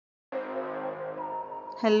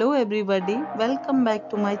Hello everybody, welcome back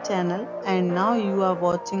to my channel and now you are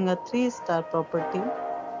watching a 3-star property.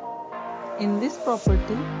 In this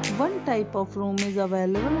property, one type of room is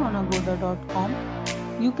available on agoda.com.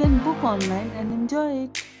 You can book online and enjoy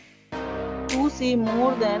it. To see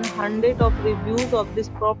more than 100 of reviews of this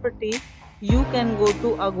property, you can go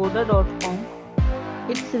to agoda.com.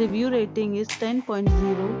 Its review rating is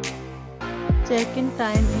 10.0. Check-in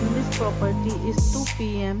time in this property is 2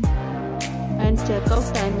 p.m. and checkout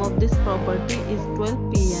time of this property is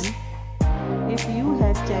 12 p.m. If you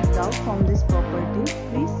have checked out from this property,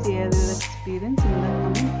 please share your experience in the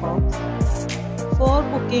comment box. For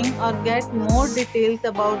booking or get more details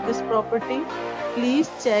about this property,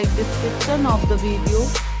 please check description of the video.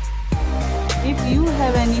 If you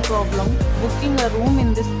have any problem booking a room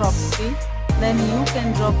in this property, then you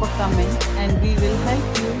can drop a comment and we will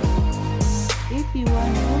help you. If you are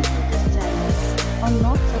new to this channel or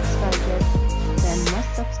not subscribed yet, then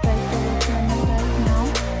must subscribe to our channel right now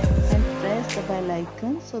and press the bell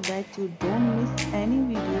icon so that you don't miss any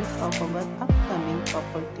videos of our upcoming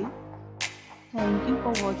property. Thank you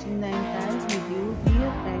for watching the entire video.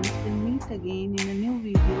 Dear friends, we'll meet again in a new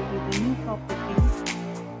video with a new property.